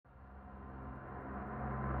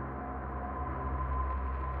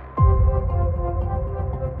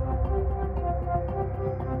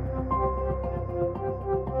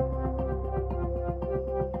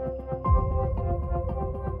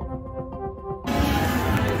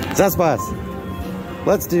Zaspas.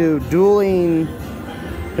 Let's do dueling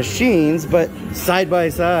machines, but side by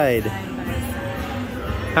side.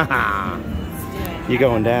 Haha. You're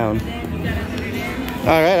going down.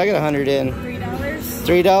 All right, I got 100 in.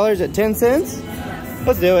 $3 at 10 cents?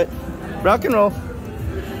 Let's do it. Rock and roll.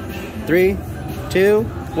 3, 2,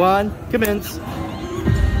 1, commence.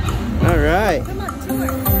 All right.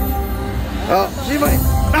 Oh, she might.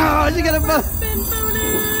 Oh, she got a bonus.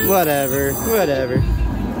 Whatever.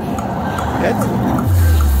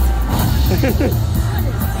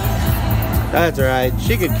 That's all right.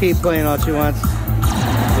 She could keep playing all she wants.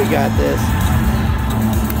 We got this.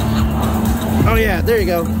 Oh yeah, there you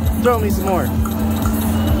go. Throw me some more.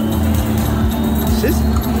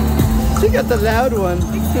 She got the loud one.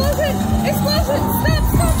 Explosion! Explosion!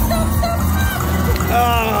 Stop!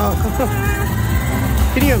 Oh.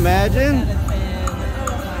 Can you imagine?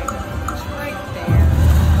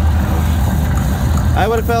 I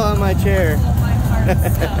would have fell on my chair.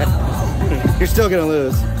 You're still gonna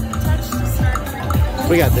lose.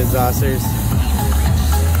 We got this, Zossers.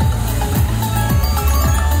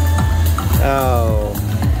 Oh,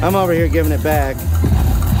 I'm over here giving it back.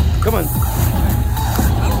 Come on.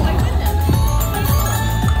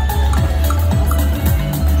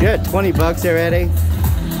 You had 20 bucks already?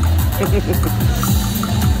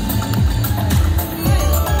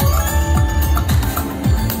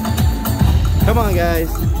 Come on, guys.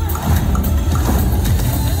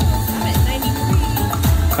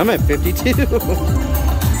 I'm at 52.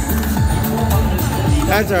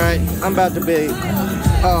 That's all right. I'm about to be.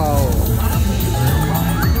 Oh.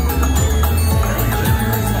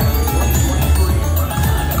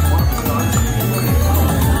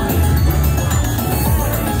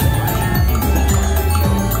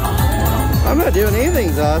 I'm not doing anything,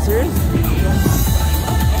 Zossers.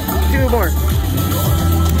 2 more.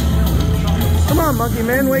 Come on, monkey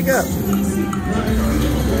man, wake up.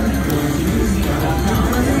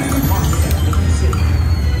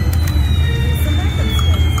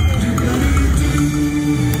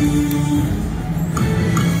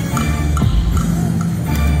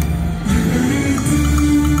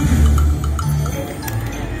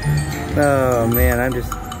 Oh man, I'm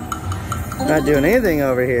just not doing anything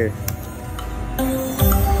over here.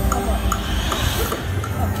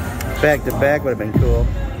 Back to back would have been cool.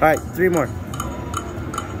 All right, 3 more.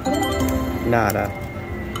 Nada.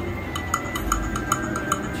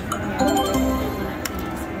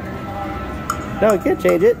 No, you can't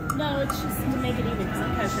change it. No, it's just to make it even.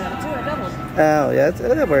 Sometimes you have to do a double. Oh, yeah,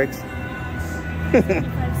 that works.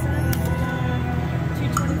 25 cents.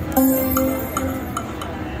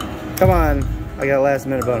 225. Come on. I got a last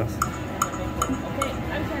minute bonus. Okay,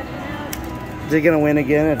 I'm counting out. Is he gonna win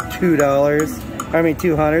again at $2? I mean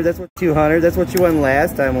 200. That's what 200. That's what you won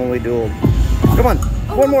last time when we dueled. Come on.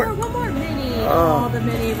 Oh, one more. One more mini. Oh. Oh, the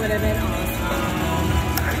mini would have been awesome.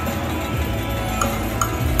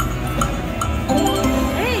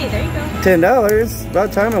 Hey, there you go. $10.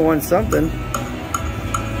 About time I won something.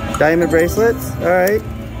 Diamond bracelets. All right.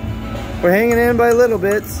 We're hanging in by little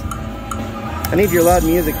bits. I need your loud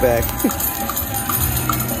music back.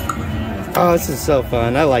 Oh, this is so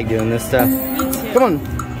fun. I like doing this stuff. Come on.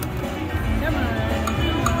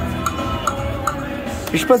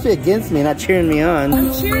 You're supposed to be against me, not cheering me on.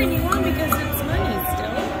 I'm cheering you on because it's money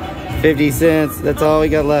still. 50 cents. That's all we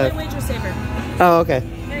got left. Wait, saver. Oh, okay.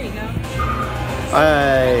 There you go. All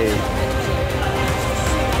right.